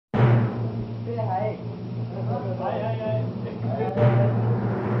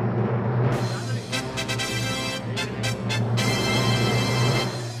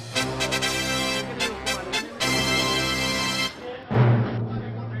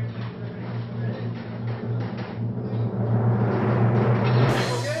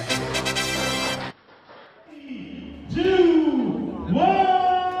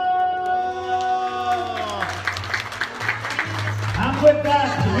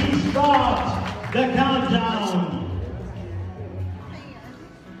we start the countdown.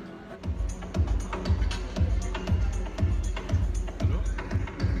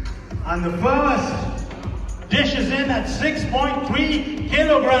 And the first dish is in at 6.3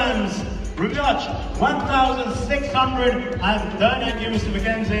 kilograms. We got 1,630, Mr.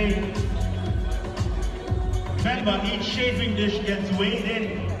 Mackenzie. Remember, each chafing dish gets weighed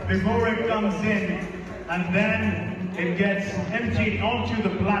in before it comes in, and then it gets emptied onto the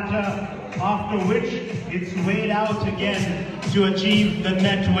platter, after which it's weighed out again to achieve the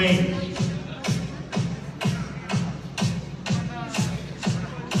net weight.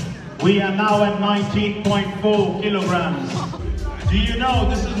 We are now at 19.4 kilograms. Do you know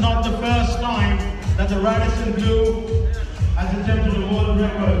this is not the first time that the Radisson Blu has attempted a world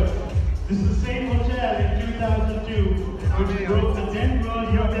record? This is the same hotel in 2002 which broke the then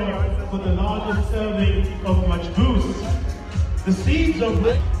world record for the largest serving of majboos. The seeds of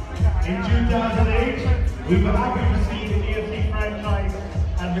which in 2008 we were happy to see the KFC franchise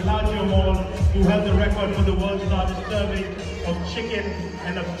and Bellagio Mall, who held the record for the world's largest serving of chicken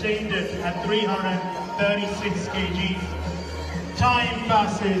and obtained it at 336 kgs. Time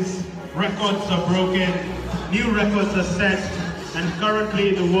passes, records are broken, new records are set, and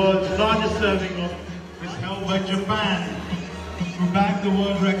currently the world's largest serving of is held by Japan, who bagged the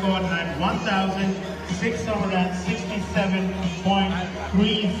world record at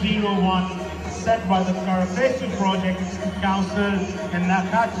 1,667.301, set by the Karafesu Project Council in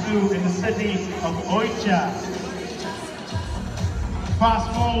Nakatsu in the city of Oicha. Fast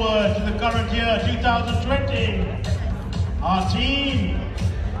forward to the current year, 2020. Our team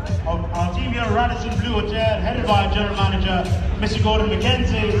here at Radisson Blu Hotel, headed by our General Manager, Mr. Gordon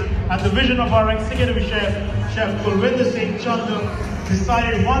Mackenzie, and the vision of our Executive Chef Kulwinder Singh Chandu,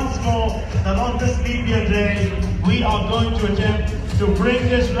 decided once more that on this leap year day, we are going to attempt to bring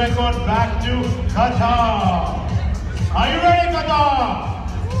this record back to Qatar. Are you ready, Qatar?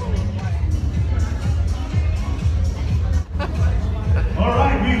 All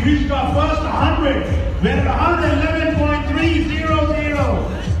right, we've reached our first 100. We're at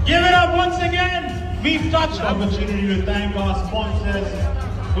 111.300. Give it up once again. We've touched the opportunity to thank our sponsors,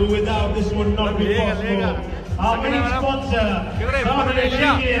 who without this would not be possible. Our main sponsor,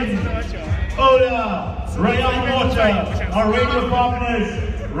 Chicken, Ola, Rayon Water, our radio partners,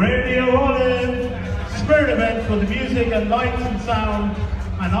 Radio Olive, Spirit Events for the music and lights and sound,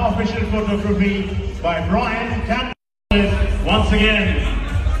 and our official photography by Brian Campbell. Once again.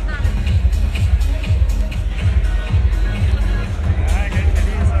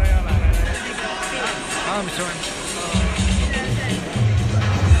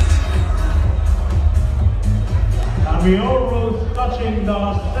 And we almost touching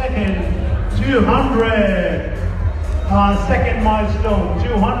the second 200. Our second milestone,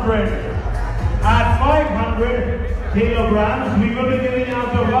 200. At 500 kilograms, we will be giving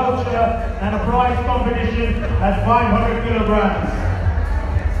out a voucher and a prize competition at 500 kilograms.